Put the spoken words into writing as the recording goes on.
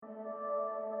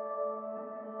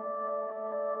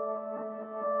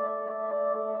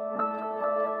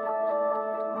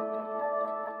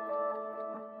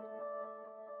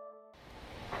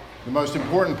The most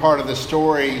important part of the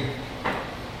story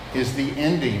is the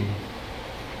ending.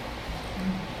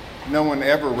 No one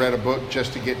ever read a book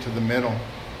just to get to the middle.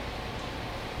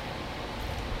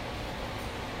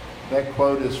 That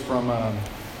quote is from a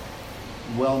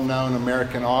well-known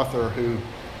American author who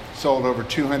sold over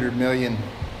 200 million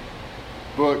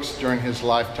books during his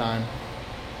lifetime.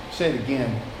 I'll say it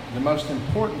again. The most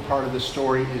important part of the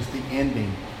story is the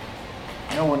ending.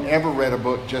 No one ever read a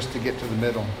book just to get to the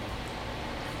middle.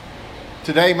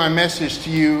 Today, my message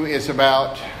to you is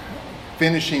about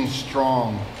finishing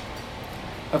strong.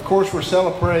 Of course, we're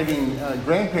celebrating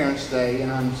Grandparents' Day,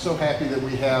 and I'm so happy that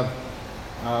we have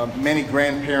many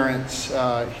grandparents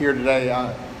here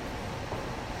today.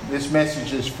 This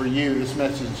message is for you. This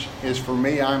message is for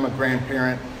me. I'm a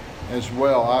grandparent as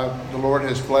well. The Lord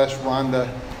has blessed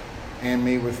Rhonda and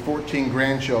me with 14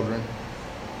 grandchildren,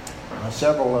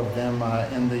 several of them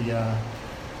in the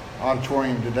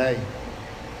auditorium today.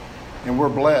 And we're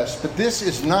blessed. But this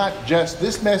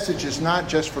message is not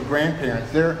just for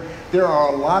grandparents. There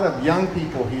are a lot of young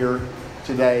people here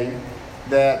today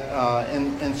that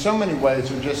in so many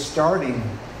ways are just starting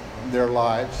their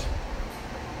lives.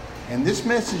 And this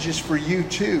message is for you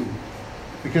too,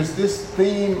 because this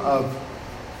theme of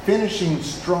finishing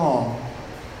strong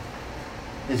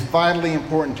is vitally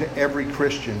important to every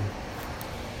Christian.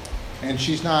 And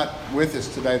she's not with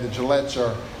us today. The Gillettes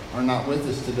are not with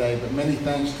us today, but many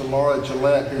thanks to Laura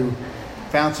Gillette, who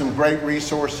found some great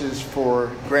resources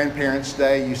for Grandparents'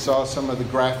 Day. You saw some of the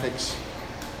graphics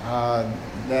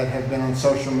that have been on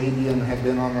social media and have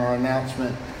been on our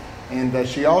announcement. And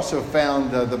she also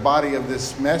found the body of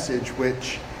this message,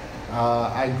 which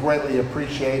I greatly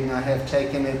appreciate, and I have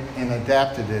taken it and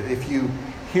adapted it. If you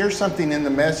hear something in the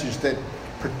message that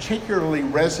particularly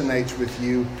resonates with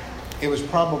you, it was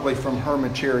probably from her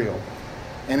material.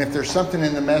 And if there's something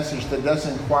in the message that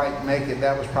doesn't quite make it,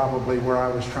 that was probably where I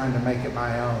was trying to make it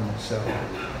my own. So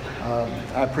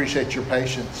I appreciate your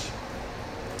patience.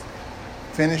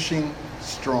 Finishing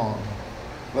strong.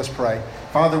 Let's pray.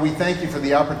 Father, we thank you for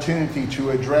the opportunity to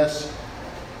address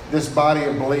this body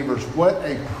of believers. What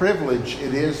a privilege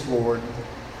it is, Lord,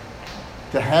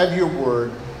 to have your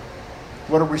word.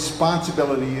 What a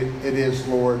responsibility it is,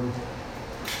 Lord,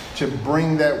 to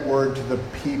bring that word to the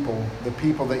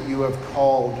people that you have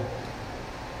called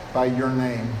by your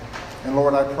name. And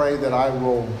Lord, I pray that I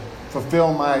will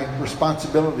fulfill my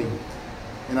responsibility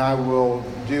and I will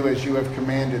do as you have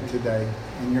commanded today.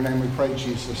 In your name we pray,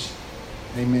 Jesus.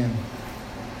 Amen.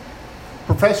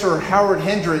 Professor Howard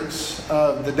Hendricks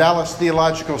of the Dallas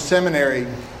Theological Seminary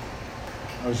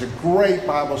was a great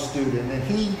Bible student, and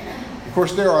he, of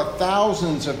course, there are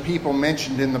thousands of people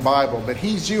mentioned in the Bible, but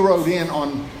he zeroed in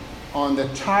on the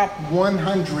top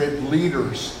 100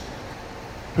 leaders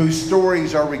whose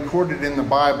stories are recorded in the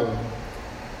Bible.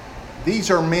 These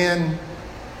are men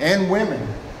and women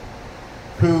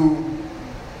who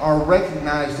are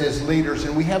recognized as leaders,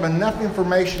 and we have enough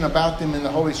information about them in the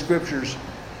Holy Scriptures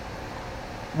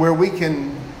where we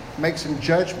can make some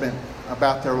judgment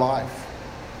about their life.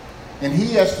 And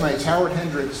he estimates,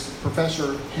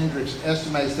 Professor Hendricks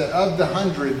estimates that of the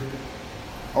 100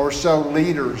 or so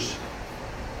leaders,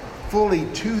 fully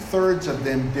 2/3 of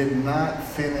them did not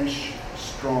finish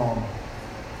strong.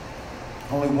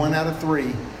 Only 1 out of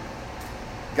 3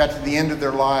 got to the end of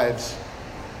their lives,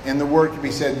 and the word could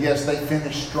be said, yes, they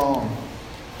finished strong.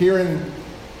 Here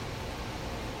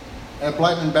at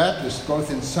Blackman Baptist,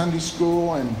 both in Sunday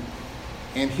school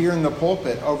and here in the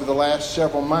pulpit over the last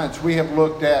several months, we have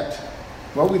looked at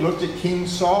King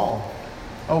Saul.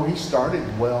 Oh, he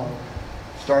started well,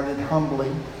 started humbly.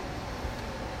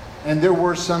 And there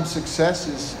were some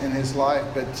successes in his life,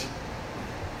 but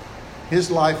his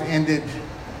life ended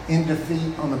in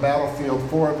defeat on the battlefield.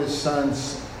 4 of his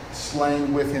sons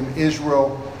slain with him.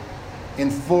 Israel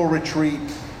in full retreat,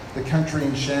 the country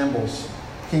in shambles.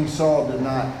 King Saul did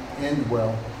not end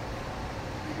well.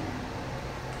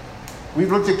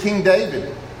 We've looked at King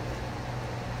David,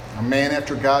 a man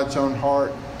after God's own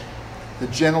heart, the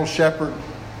gentle shepherd,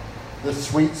 the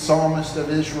sweet psalmist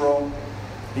of Israel.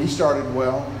 He started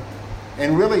well.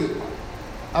 And really,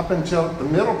 up until the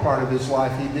middle part of his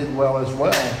life, he did well as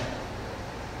well.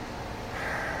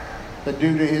 But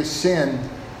due to his sin,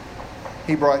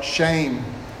 he brought shame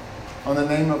on the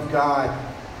name of God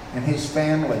and his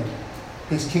family.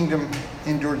 His kingdom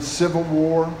endured civil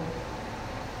war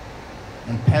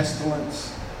and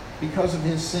pestilence because of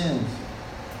his sins.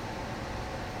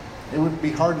 It would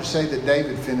be hard to say that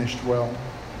David finished well.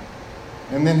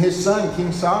 And then his son,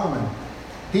 King Solomon,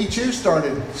 he too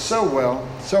started so well,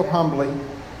 so humbly.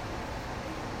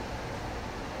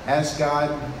 Asked God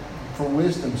for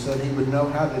wisdom so that he would know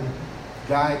how to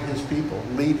guide his people,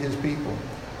 lead his people.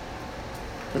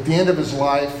 At the end of his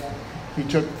life, he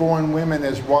took foreign women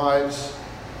as wives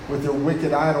with their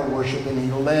wicked idol worship, and he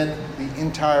led the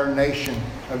entire nation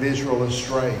of Israel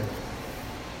astray.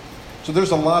 So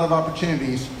there's a lot of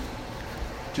opportunities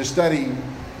to study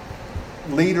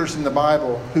leaders in the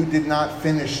Bible who did not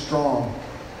finish strong.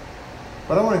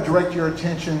 But I want to direct your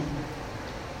attention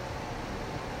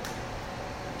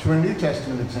to a New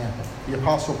Testament example, the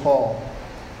Apostle Paul.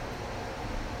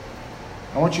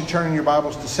 I want you to turn in your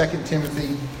Bibles to 2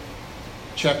 Timothy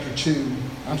chapter 2.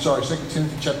 2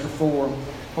 Timothy chapter 4.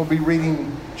 We'll be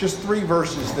reading just 3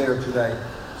 verses there today.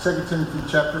 2 Timothy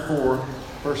chapter 4,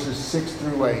 verses 6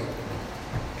 through 8.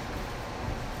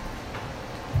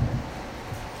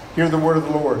 Hear the word of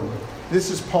the Lord.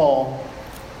 This is Paul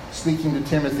speaking to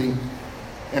Timothy.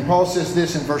 And Paul says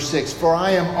this in verse 6, "For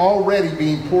I am already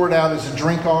being poured out as a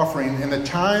drink offering, and the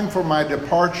time for my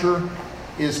departure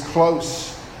is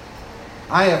close.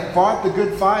 I have fought the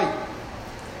good fight.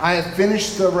 I have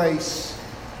finished the race.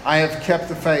 I have kept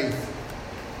the faith.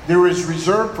 There is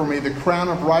reserved for me the crown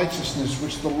of righteousness,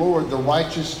 which the Lord, the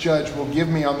righteous judge, will give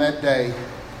me on that day.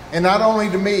 And not only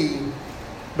to me,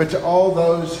 but to all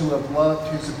those who have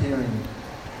loved his appearing."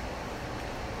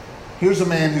 Here's a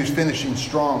man who's finishing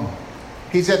strong.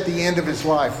 He's at the end of his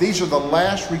life. These are the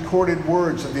last recorded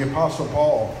words of the Apostle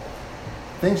Paul.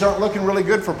 Things aren't looking really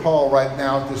good for Paul right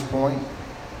now at this point.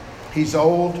 He's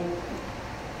old.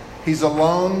 He's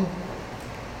alone.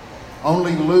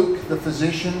 Only Luke, the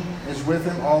physician, is with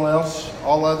him. All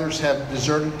others have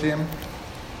deserted him.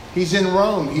 He's in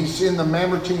Rome. He's in the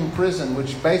Mamertine prison,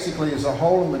 which basically is a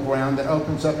hole in the ground that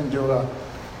opens up into a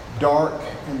dark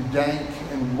and dank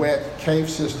and wet cave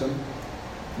system.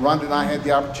 Rhonda and I had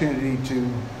the opportunity to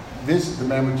visit the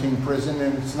Mamertine prison,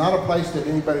 and it's not a place that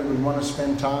anybody would want to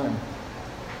spend time.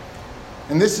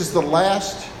 And this is the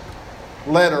last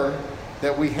letter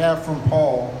that we have from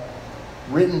Paul,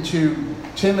 written to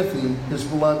Timothy, his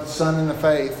beloved son in the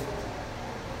faith.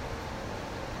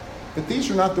 But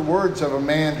these are not the words of a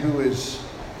man who is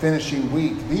finishing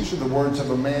weak. These are the words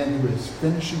of a man who is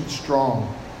finishing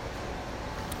strong.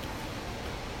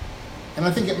 And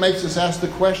I think it makes us ask the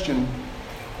question,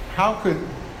 how could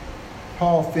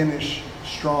Paul finish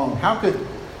strong? How could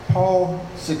Paul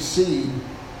succeed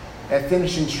at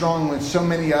finishing strong when so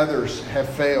many others have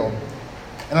failed?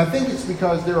 And I think it's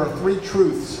because there are 3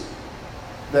 truths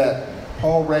that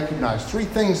Paul recognized, 3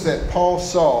 things that Paul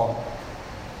saw.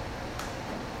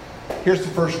 Here's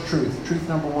the first truth. Truth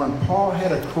number 1. Paul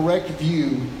had a correct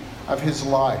view of his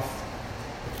life.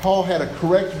 Paul had a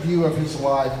correct view of his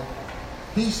life.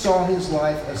 He saw his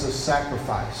life as a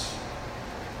sacrifice.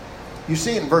 You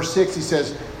see it in verse 6. He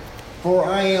says, "For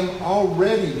I am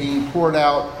already being poured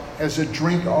out as a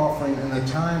drink offering, and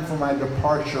the time for my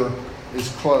departure is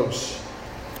close."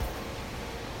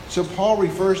 So Paul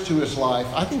refers to his life.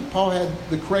 I think Paul had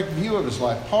the correct view of his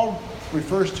life. Paul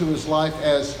refers to his life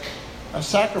as a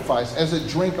sacrifice, as a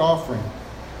drink offering.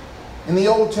 In the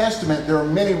Old Testament, there are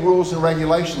many rules and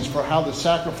regulations for how the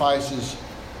sacrifices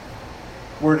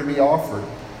were to be offered.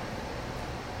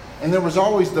 And there was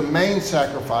always the main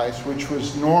sacrifice, which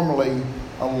was normally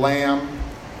a lamb,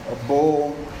 a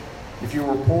bull. If you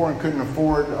were poor and couldn't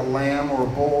afford a lamb or a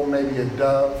bull, maybe a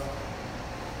dove.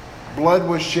 Blood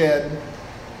was shed.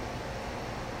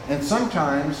 And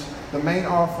sometimes the main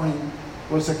offering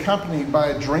was accompanied by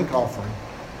a drink offering.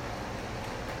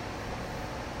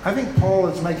 I think Paul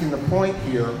is making the point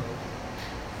here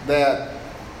that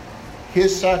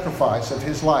his sacrifice of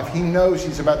his life, he knows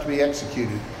he's about to be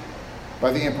executed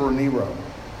by the Emperor Nero.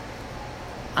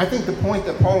 I think the point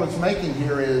that Paul is making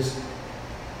here is,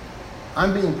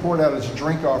 I'm being poured out as a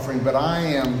drink offering, but I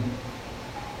am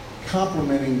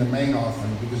complementing the main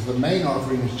offering, because the main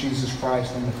offering is Jesus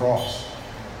Christ on the cross.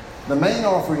 The main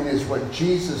offering is what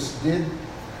Jesus did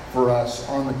for us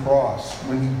on the cross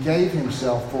when he gave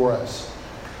himself for us.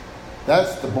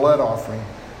 That's the blood offering.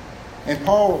 And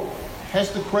Paul has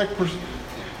the correct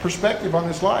perspective on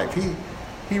his life.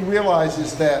 He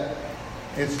realizes that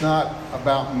it's not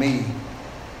about me.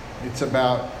 It's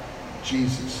about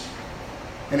Jesus.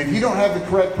 And if you don't have the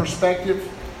correct perspective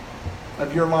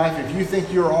of your life, if you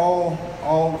think you're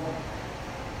all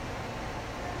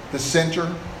the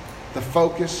center, the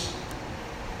focus,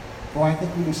 well, I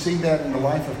think we can see that in the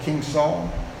life of King Saul.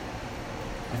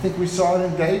 I think we saw it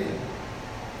in David.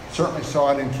 Certainly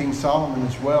saw it in King Solomon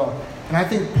as well. And I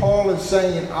think Paul is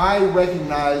saying, I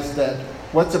recognize that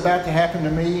what's about to happen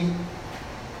to me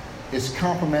is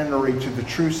complementary to the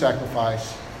true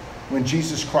sacrifice when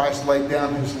Jesus Christ laid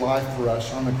down his life for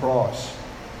us on the cross.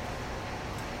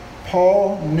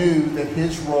 Paul knew that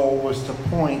his role was to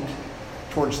point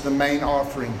towards the main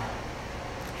offering.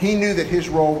 He knew that his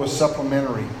role was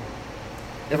supplementary.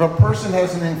 If a person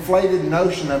has an inflated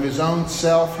notion of his own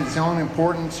self, his own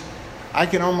importance, I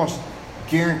can almost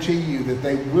guarantee you that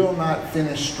they will not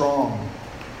finish strong.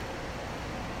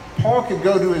 Paul could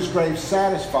go to his grave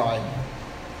satisfied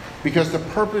because the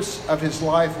purpose of his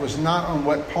life was not on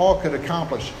what Paul could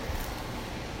accomplish.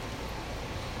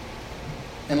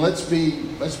 And let's be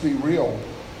real.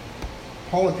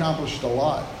 Paul accomplished a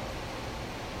lot.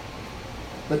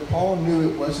 But Paul knew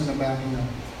it wasn't about him.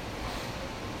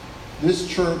 This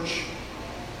church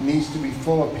needs to be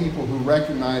full of people who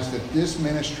recognize that this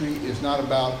ministry is not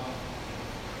about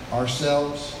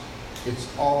ourselves. It's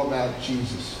all about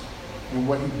Jesus and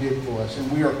what he did for us.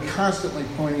 And we are constantly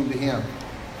pointing to him.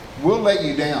 We'll let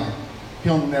you down.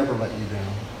 He'll never let you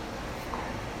down.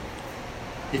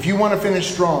 If you want to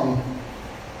finish strong,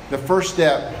 the first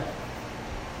step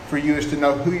for you is to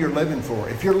know who you're living for.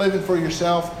 If you're living for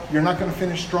yourself, you're not going to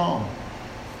finish strong.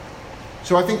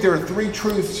 So I think there are three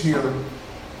truths here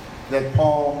that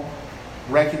Paul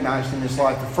recognized in his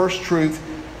life. The first truth,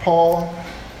 Paul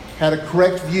had a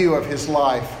correct view of his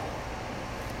life,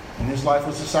 and his life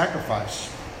was a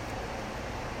sacrifice.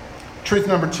 Truth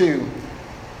number two,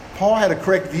 Paul had a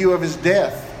correct view of his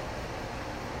death.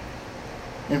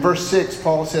 In verse 6,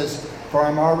 Paul says, "For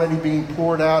I'm already being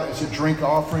poured out as a drink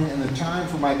offering, and the time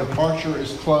for my departure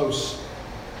is close."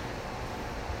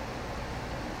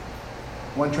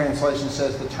 One translation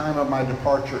says, "The time of my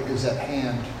departure is at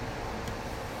hand."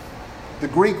 The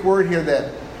Greek word here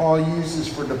that Paul uses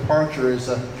for departure is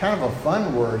a kind of a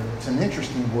fun word. It's an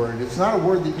interesting word. It's not a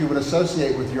word that you would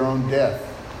associate with your own death.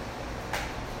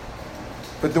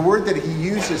 But the word that he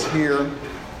uses here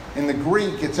in the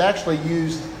Greek, it's actually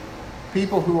used,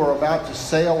 people who are about to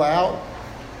sail out,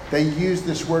 they use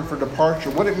this word for departure.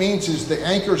 What it means is the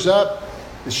anchor's up,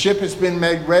 the ship has been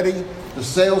made ready, the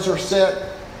sails are set,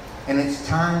 and it's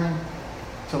time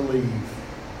to leave.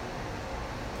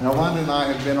 Now, Londa and I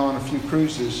have been on a few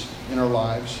cruises in our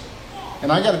lives.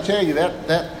 And I got to tell you,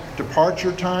 that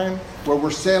departure time where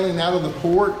we're sailing out of the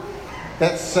port,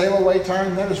 that sail away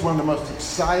time, that is one of the most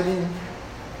exciting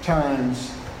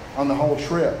times on the whole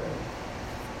trip.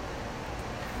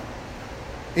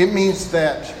 It means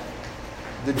that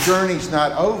the journey's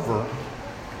not over.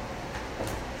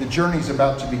 The journey's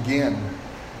about to begin.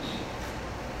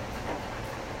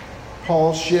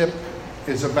 Paul's ship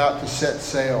is about to set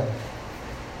sail.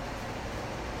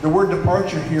 The word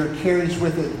departure here carries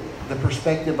with it the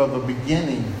perspective of a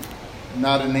beginning,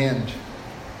 not an end.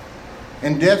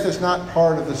 And death is not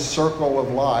part of the circle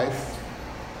of life.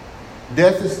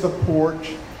 Death is the port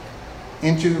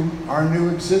into our new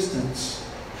existence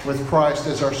with Christ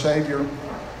as our Savior,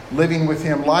 living with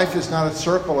him. Life is not a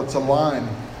circle, it's a line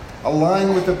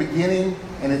with a beginning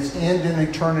and its end in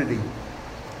eternity.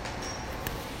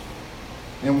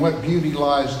 And what beauty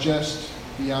lies just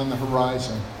beyond the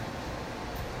horizon.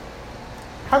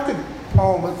 How could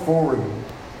Paul look forward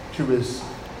to his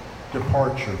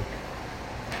departure?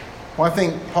 Well, I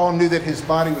think Paul knew that his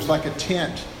body was like a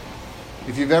tent.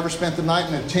 If you've ever spent the night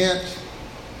in a tent,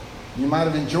 you might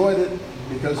have enjoyed it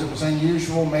because it was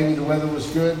unusual. Maybe the weather was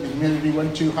good, the humidity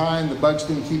wasn't too high, and the bugs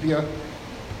didn't keep you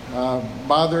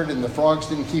bothered, and the frogs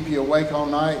didn't keep you awake all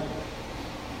night.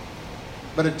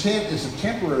 But a tent is a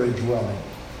temporary dwelling.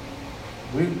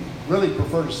 We really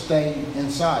prefer to stay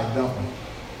inside, don't we?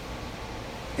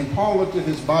 And Paul looked at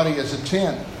his body as a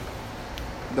tent.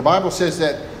 The Bible says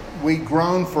that we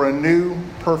groan for a new,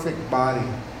 perfect body.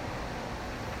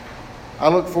 I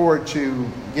look forward to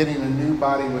getting a new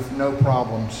body with no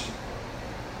problems.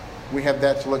 We have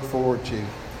that to look forward to.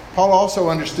 Paul also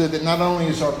understood that not only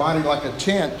is our body like a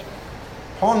tent,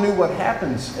 Paul knew what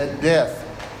happens at death.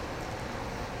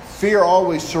 Fear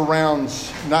always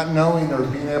surrounds not knowing or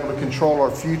being able to control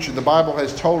our future. The Bible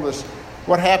has told us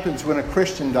what happens when a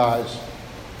Christian dies.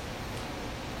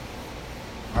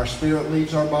 Our spirit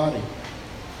leaves our body.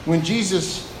 When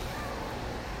Jesus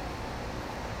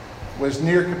was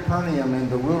near Capernaum and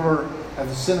the ruler of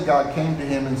the synagogue came to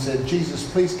him and said, "Jesus,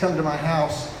 please come to my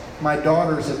house. My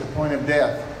daughter is at the point of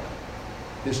death."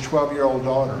 His 12-year-old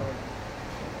daughter.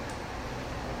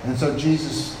 And so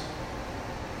Jesus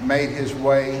made his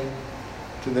way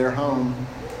to their home.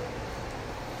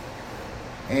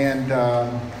 And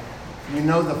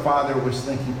the father was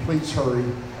thinking, "Please hurry.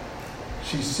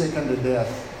 She's sick unto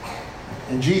death."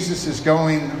 And Jesus is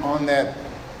going on that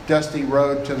dusty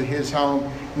road to his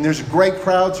home. And there's great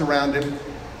crowds around him.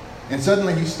 And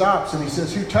suddenly he stops and he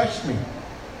says, "Who touched me?"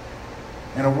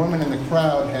 And a woman in the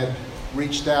crowd had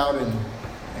reached out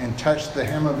and touched the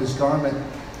hem of his garment.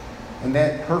 And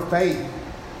that her faith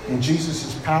in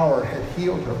Jesus' power had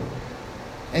healed her.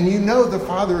 And you know the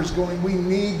father is going, we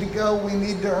need to go. We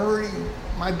need to hurry.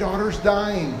 My daughter's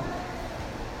dying.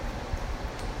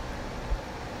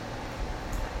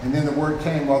 And then the word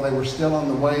came while they were still on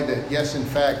the way that, yes, in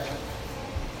fact,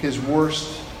 his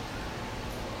worst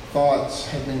thoughts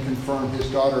had been confirmed.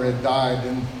 His daughter had died.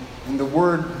 And the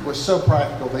word was so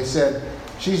practical. They said,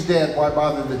 she's dead. Why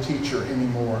bother the teacher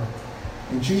anymore?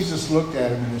 And Jesus looked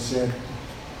at him and he said,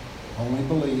 only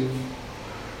believe.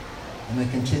 And they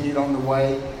continued on the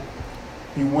way.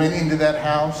 He went into that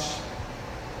house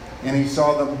and he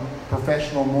saw the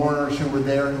professional mourners who were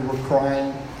there, who were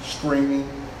crying, screaming,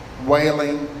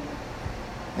 wailing.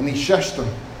 And he shushed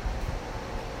them.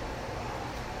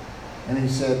 And he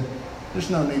said, there's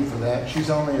no need for that. She's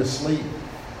only asleep.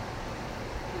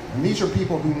 And these are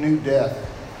people who knew death.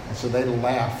 And so they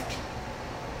laughed.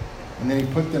 And then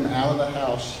he put them out of the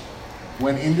house,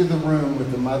 went into the room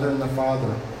with the mother and the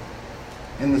father.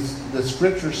 And the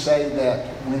scriptures say that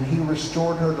when he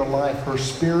restored her to life, her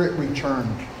spirit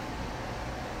returned.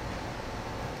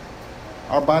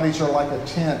 Our bodies are like a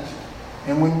tent.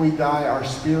 And when we die, our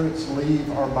spirits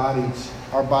leave our bodies.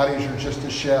 Our bodies are just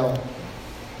a shell.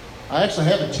 I actually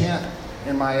have a tent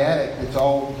in my attic. It's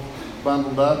all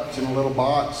bundled up. It's in a little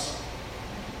box.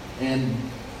 And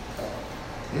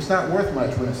it's not worth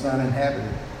much when it's not inhabited.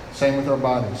 Same with our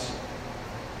bodies.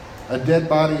 A dead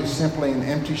body is simply an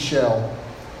empty shell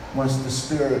once the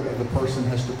spirit of the person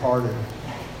has departed.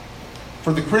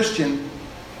 For the Christian,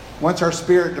 once our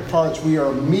spirit departs, we are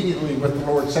immediately with the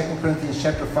Lord. 2 Corinthians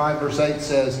chapter 5, verse 8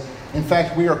 says, in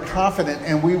fact, we are confident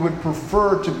and we would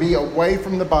prefer to be away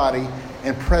from the body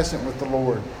and present with the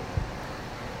Lord.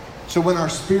 So when our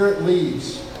spirit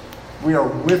leaves, we are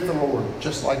with the Lord,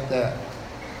 just like that.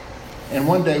 And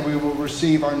one day we will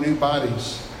receive our new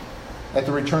bodies at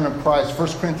the return of Christ. 1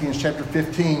 Corinthians chapter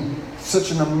 15,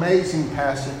 such an amazing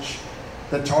passage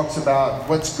that talks about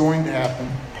what's going to happen.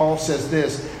 Paul says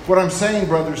this, what I'm saying,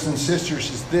 brothers and sisters,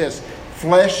 is this,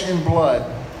 flesh and blood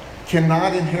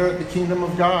cannot inherit the kingdom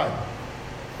of God,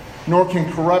 nor can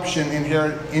corruption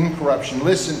inherit incorruption.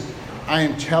 Listen, I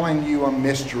am telling you a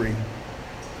mystery.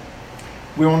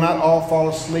 We will not all fall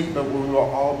asleep, but we will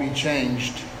all be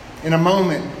changed. In a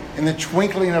moment, in the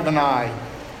twinkling of an eye,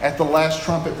 at the last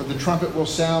trumpet, for the trumpet will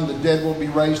sound, the dead will be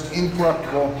raised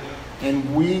incorruptible,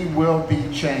 and we will be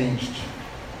changed.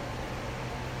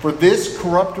 For this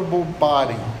corruptible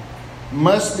body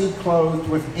must be clothed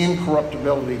with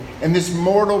incorruptibility, and this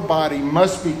mortal body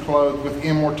must be clothed with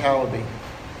immortality.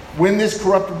 When this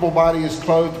corruptible body is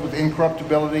clothed with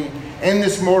incorruptibility, and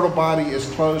this mortal body is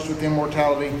clothed with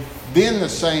immortality, then the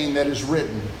saying that is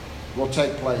written will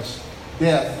take place.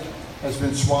 Death has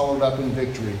been swallowed up in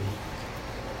victory.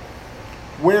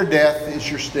 Where death is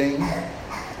your sting,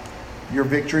 your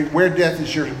victory. Where death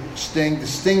is your sting. The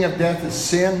sting of death is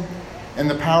sin, and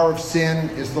the power of sin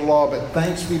is the law. But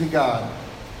thanks be to God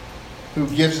who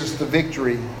gives us the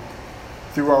victory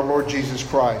through our Lord Jesus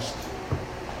Christ.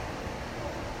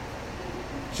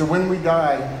 So when we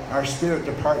die, our spirit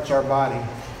departs our body.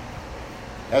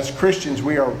 As Christians,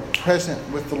 we are present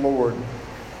with the Lord.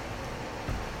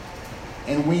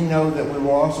 And we know that we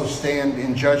will also stand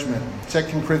in judgment. 2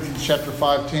 Corinthians chapter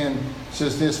 5:10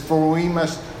 says this, for we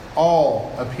must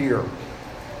all appear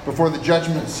before the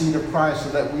judgment seat of Christ, so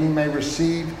that we may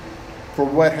receive for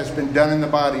what has been done in the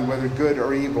body, whether good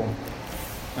or evil.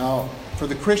 Now, for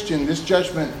the Christian, this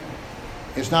judgment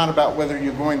is not about whether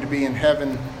you're going to be in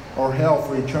heaven or hell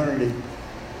for eternity.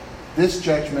 This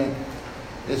judgment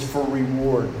is for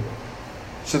reward,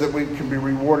 so that we can be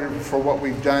rewarded for what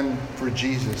we've done for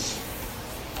Jesus.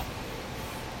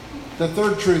 The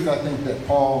third truth, I think,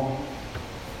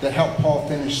 that helped Paul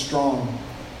finish strong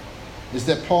is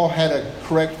that Paul had a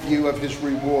correct view of his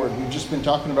reward. We've just been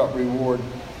talking about reward.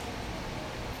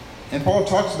 And Paul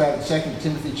talks about it in 2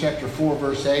 Timothy chapter 4,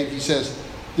 verse 8. He says,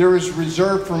 there is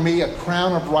reserved for me a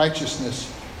crown of righteousness,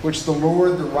 which the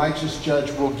Lord, the righteous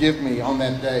judge, will give me on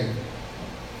that day.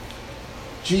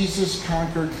 Jesus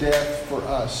conquered death for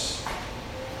us.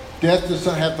 Death does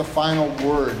not have the final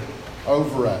word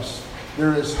over us.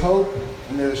 There is hope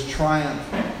and there is triumph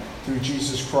through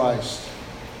Jesus Christ.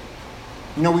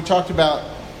 You know, we talked about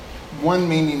one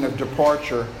meaning of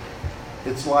departure.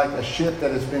 It's like a ship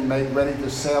that has been made ready to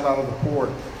sail out of the port.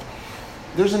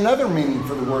 There's another meaning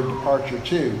for the word departure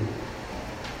too.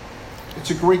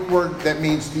 It's a Greek word that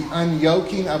means the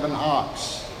unyoking of an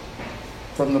ox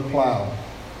from the plow.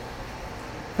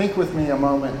 Think with me a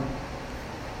moment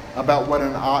about what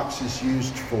an ox is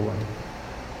used for.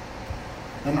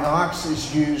 An ox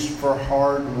is used for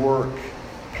hard work,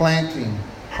 planting,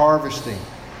 harvesting.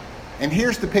 And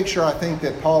here's the picture I think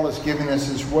that Paul is giving us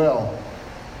as well.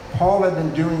 Paul had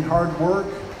been doing hard work,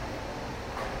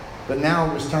 but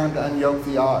now it was time to unyoke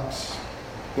the ox.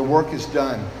 The work is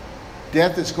done.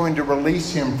 Death is going to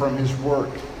release him from his work.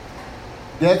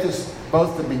 Death is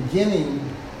both the beginning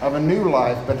of a new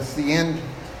life, but it's the end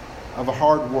of a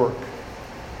hard work.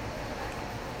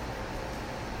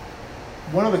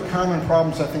 One of the common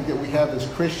problems I think that we have as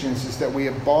Christians is that we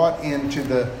have bought into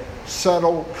the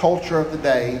subtle culture of the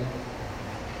day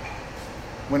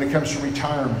when it comes to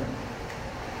retirement.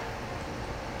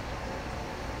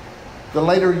 The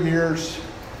later years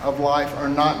of life are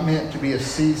not meant to be a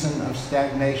season of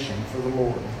stagnation for the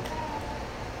Lord.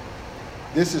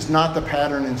 This is not the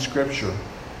pattern in Scripture.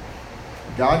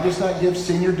 God does not give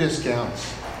senior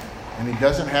discounts, and He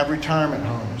doesn't have retirement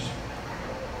homes.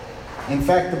 In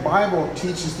fact, the Bible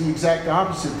teaches the exact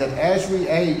opposite, that as we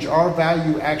age, our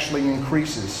value actually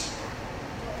increases.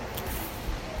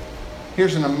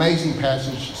 Here's an amazing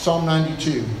passage, Psalm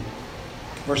 92,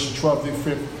 verses 12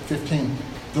 through 15.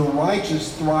 The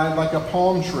righteous thrive like a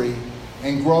palm tree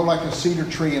and grow like a cedar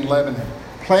tree in Lebanon.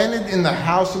 Planted in the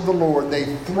house of the Lord, they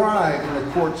thrive in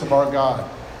the courts of our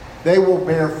God. They will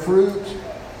bear fruit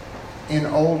in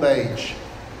old age,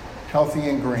 healthy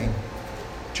and green.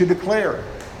 To declare,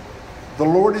 the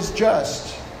Lord is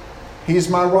just. He is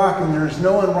my rock, and there is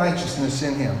no unrighteousness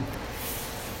in Him.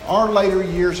 Our later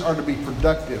years are to be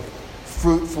productive,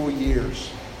 fruitful years.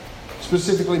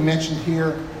 Specifically mentioned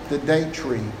here, the date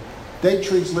tree. Date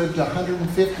trees live to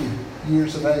 150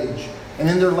 years of age. And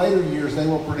in their later years, they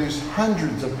will produce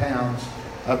hundreds of pounds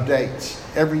of dates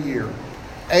every year.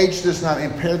 Age does not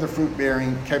impair the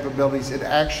fruit-bearing capabilities. It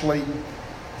actually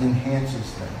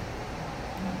enhances them.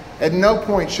 At no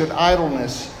point should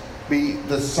idleness be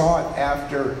the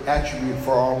sought-after attribute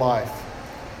for our life.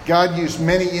 God used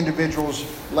many individuals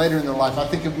later in their life. I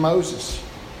think of Moses.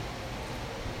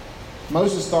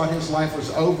 Moses thought his life was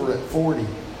over at 40.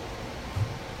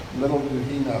 Little did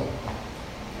he know,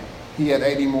 he had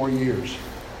 80 more years.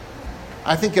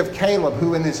 I think of Caleb,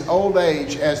 who in his old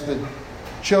age, as the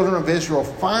children of Israel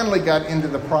finally got into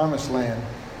the promised land,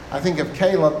 I think of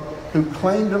Caleb, who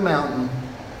claimed a mountain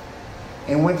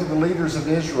and went to the leaders of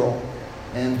Israel,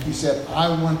 and he said, I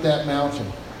want that mountain.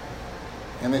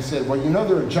 And they said, well, you know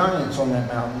there are giants on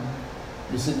that mountain.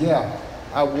 He said, yeah,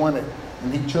 I want it.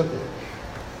 And he took it.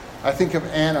 I think of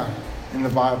Anna in the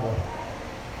Bible,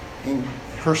 in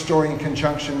her story in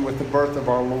conjunction with the birth of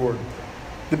our Lord.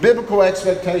 The biblical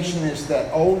expectation is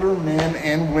that older men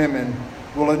and women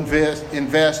will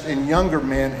invest in younger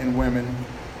men and women.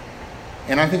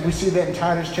 And I think we see that in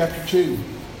Titus chapter 2,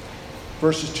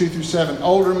 verses 2 through 7.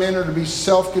 Older men are to be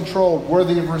self-controlled,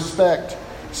 worthy of respect,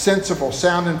 sensible,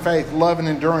 sound in faith, love, and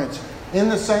endurance. In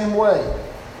the same way,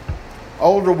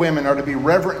 older women are to be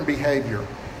reverent in behavior,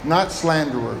 not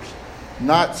slanderers,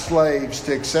 not slaves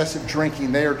to excessive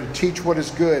drinking. They are to teach what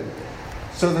is good,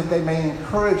 so that they may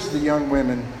encourage the young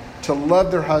women to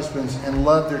love their husbands and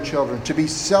love their children, to be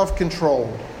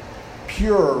self-controlled,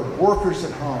 pure, workers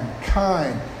at home,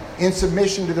 kind, in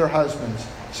submission to their husbands,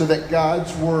 so that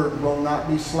God's word will not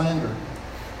be slandered.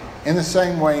 In the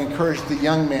same way, encourage the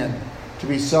young men to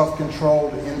be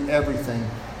self-controlled in everything.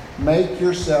 Make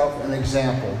yourself an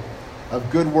example of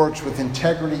good works with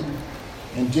integrity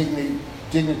and dignity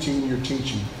in your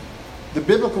teaching. The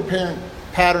biblical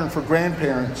pattern for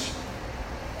grandparents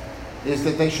is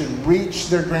that they should reach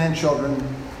their grandchildren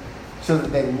so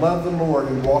that they love the Lord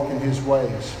and walk in His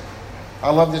ways.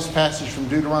 I love this passage from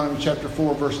Deuteronomy chapter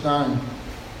 4, verse 9.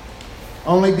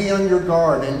 Only be on your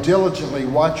guard and diligently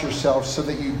watch yourselves so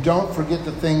that you don't forget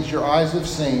the things your eyes have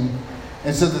seen,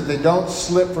 and so that they don't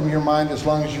slip from your mind as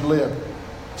long as you live.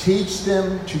 Teach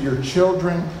them to your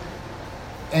children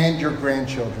and your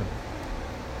grandchildren.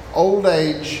 Old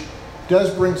age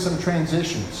does bring some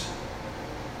transitions,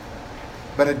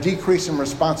 but a decrease in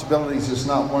responsibilities is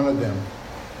not one of them.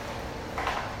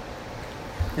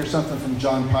 Here's something from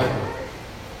John Piper.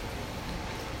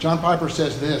 John Piper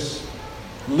says this: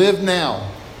 live now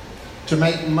to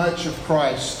make much of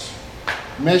Christ.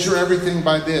 Measure everything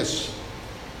by this.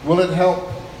 Will it help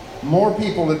more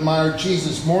people admire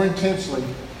Jesus more intensely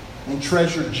and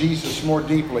treasure Jesus more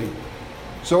deeply?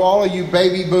 So all of you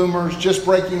baby boomers just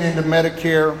breaking into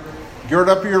Medicare, gird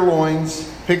up your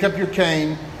loins, pick up your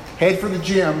cane, head for the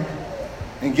gym,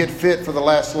 and get fit for the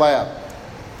last lap.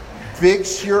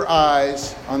 Fix your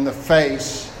eyes on the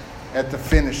face at the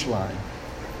finish line.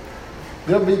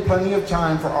 There'll be plenty of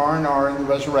time for R&R in the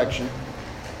resurrection,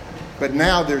 but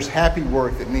now there's happy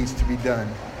work that needs to be done.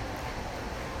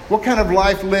 What kind of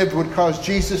life lived would cause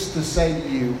Jesus to say to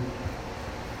you,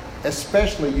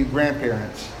 especially you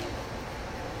grandparents,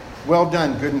 well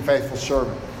done, good and faithful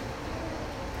servant?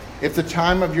 If the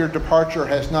time of your departure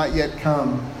has not yet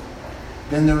come,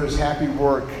 then there is happy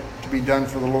work to be done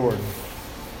for the Lord.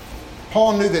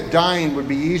 Paul knew that dying would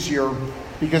be easier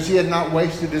because he had not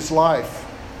wasted his life.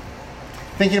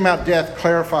 Thinking about death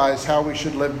clarifies how we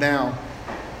should live now.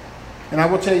 And I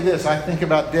will tell you this, I think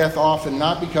about death often,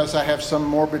 not because I have some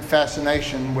morbid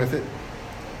fascination with it,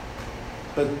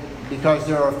 but because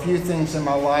there are a few things in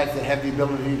my life that have the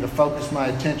ability to focus my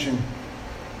attention,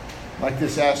 like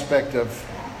this aspect of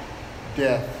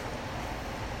death.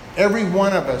 Every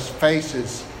one of us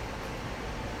faces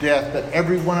death, but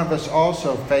every one of us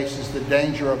also faces the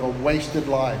danger of a wasted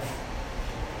life.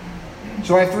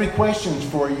 So I have 3 questions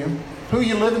for you. Who are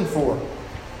you living for?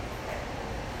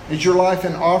 Is your life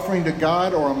an offering to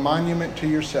God or a monument to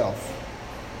yourself?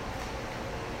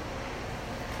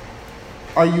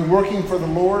 Are you working for the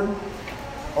Lord,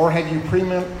 or have you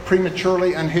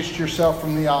prematurely unhitched yourself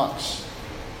from the ox?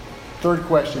 3rd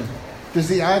question. Does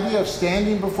the idea of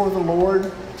standing before the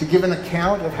Lord to give an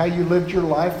account of how you lived your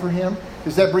life for Him,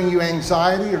 does that bring you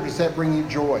anxiety or does that bring you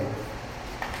joy?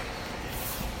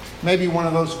 Maybe one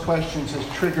of those questions has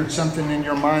triggered something in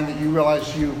your mind that you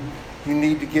realize you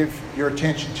need to give your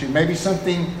attention to. Maybe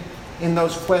something in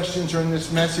those questions or in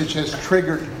this message has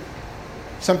triggered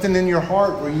something in your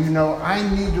heart where you know, I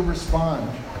need to respond.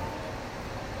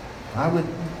 I would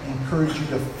encourage you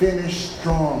to finish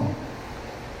strong.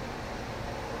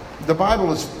 The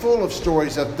Bible is full of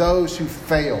stories of those who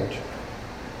failed,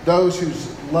 those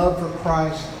whose love for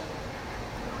Christ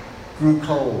grew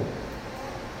cold.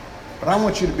 But I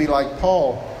want you to be like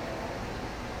Paul,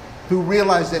 who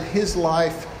realized that his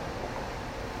life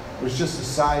was just a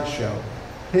sideshow.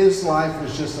 His life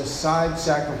was just a side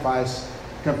sacrifice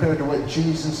compared to what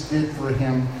Jesus did for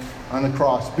him on the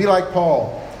cross. Be like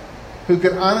Paul, who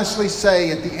could honestly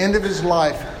say at the end of his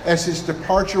life, as his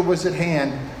departure was at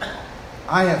hand,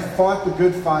 I have fought the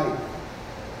good fight.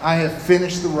 I have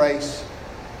finished the race.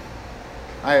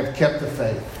 I have kept the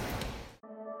faith.